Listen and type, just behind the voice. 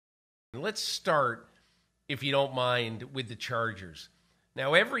Let's start, if you don't mind, with the Chargers.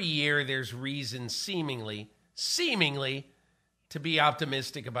 Now, every year there's reason seemingly, to be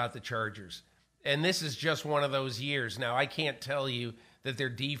optimistic about the Chargers. And this is just one of those years. Now, I can't tell you that their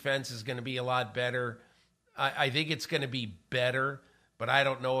defense is going to be a lot better. I think it's going to be better, but I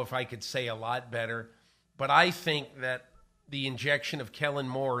don't know if I could say a lot better. But I think that the injection of Kellen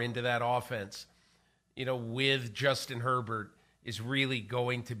Moore into that offense, with Justin Herbert, is really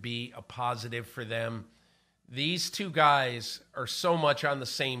going to be a positive for them. These two guys are so much on the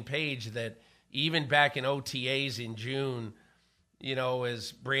same page that even back in OTAs in June,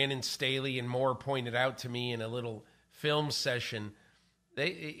 as Brandon Staley and Moore pointed out to me in a little film session,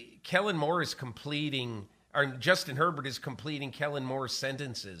 Kellen Moore is completing, or Justin Herbert is completing Kellen Moore's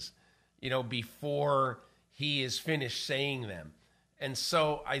sentences, before he is finished saying them. And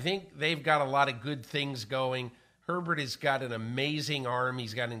so I think they've got a lot of good things going. Herbert has got an amazing arm.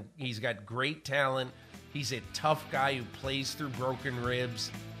 He's got great talent. He's a tough guy who plays through broken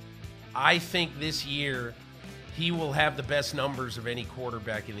ribs. I think this year he will have the best numbers of any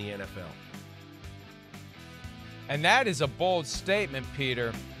quarterback in the NFL. And that is a bold statement,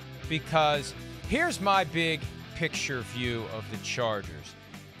 Peter, because here's my big picture view of the Chargers.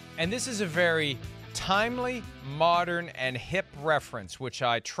 And this is a very timely, modern, and hip reference, which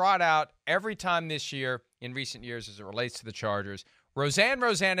I trot out every time this year in recent years as it relates to the Chargers.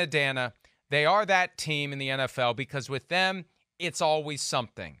 Rosanna, Dana, they are that team in the NFL because with them, it's always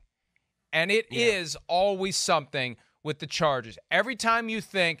something. And it is always something with the Chargers. Every time you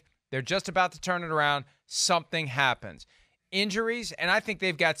think they're just about to turn it around, something happens. Injuries, and I think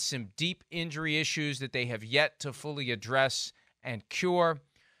they've got some deep injury issues that they have yet to fully address and cure.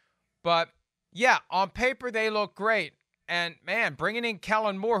 But, yeah, on paper, they look great. And, man, bringing in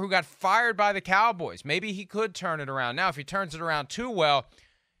Kellen Moore, who got fired by the Cowboys, maybe he could turn it around. Now, if he turns it around too well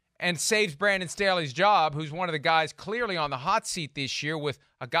and saves Brandon Staley's job, who's one of the guys clearly on the hot seat this year with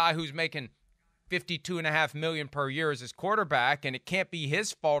a guy who's making $52.5 million per year as his quarterback, and it can't be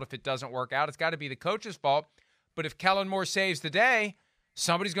his fault if it doesn't work out. It's got to be the coach's fault. But if Kellen Moore saves the day,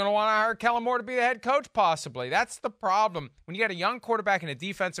 somebody's going to want to hire Kellen Moore to be the head coach possibly. That's the problem. When you got a young quarterback and a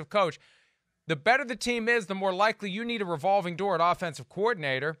defensive coach, the better the team is, the more likely you need a revolving door at offensive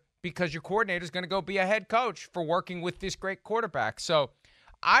coordinator because your coordinator is going to go be a head coach for working with this great quarterback. So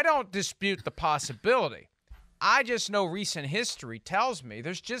I don't dispute the possibility. I just know recent history tells me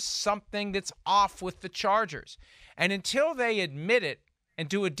there's just something that's off with the Chargers. And until they admit it and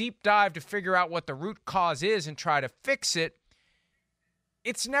do a deep dive to figure out what the root cause is and try to fix it,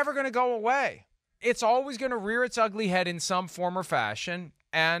 it's never going to go away. It's always going to rear its ugly head in some form or fashion.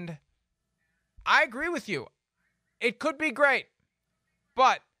 And I agree with you. It could be great,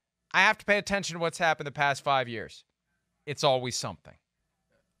 but I have to pay attention to what's happened the past 5 years. It's always something.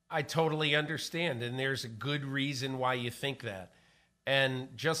 I totally understand, and there's a good reason why you think that.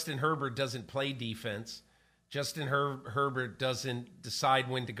 And Justin Herbert doesn't play defense. Justin Herbert doesn't decide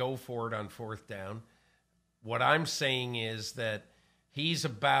when to go for it on fourth down. What I'm saying is that he's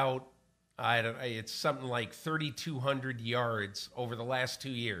about, it's something like 3,200 yards over the last 2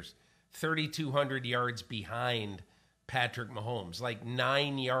 years. 3,200 yards behind Patrick Mahomes, like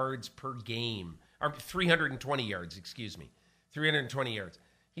 9 yards per game, or 320 yards, 320 yards.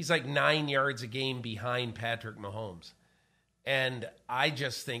 He's like 9 yards a game behind Patrick Mahomes. And I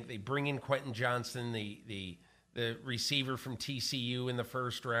just think they bring in Quentin Johnson, the receiver from TCU in the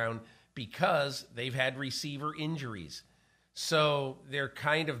first round, because they've had receiver injuries. So they're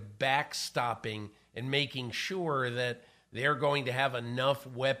kind of backstopping and making sure that they're going to have enough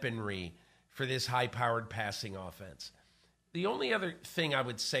weaponry for this high-powered passing offense. The only other thing I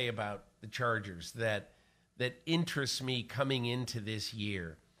would say about the Chargers that interests me coming into this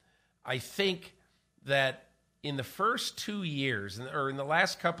year, I think that in the first 2 years, or in the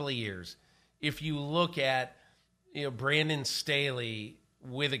last couple of years, if you look at Brandon Staley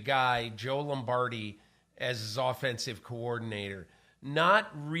with a guy, Joe Lombardi, as his offensive coordinator,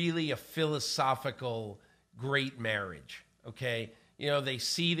 not really a philosophical great marriage, okay? They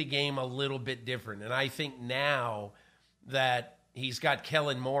see the game a little bit different. And I think now that he's got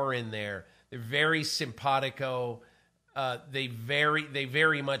Kellen Moore in there, they're very simpatico. They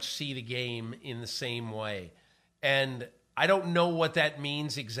very much see the game in the same way. And I don't know what that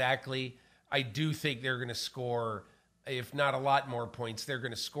means exactly. I do think they're going to score, if not a lot more points, they're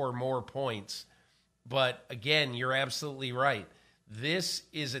going to score more points. But again, you're absolutely right. This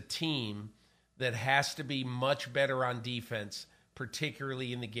is a team that has to be much better on defense,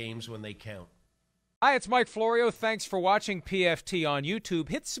 particularly in the games when they count. Hi, it's Mike Florio. Thanks for watching PFT on YouTube.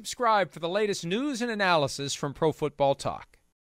 Hit subscribe for the latest news and analysis from Pro Football Talk.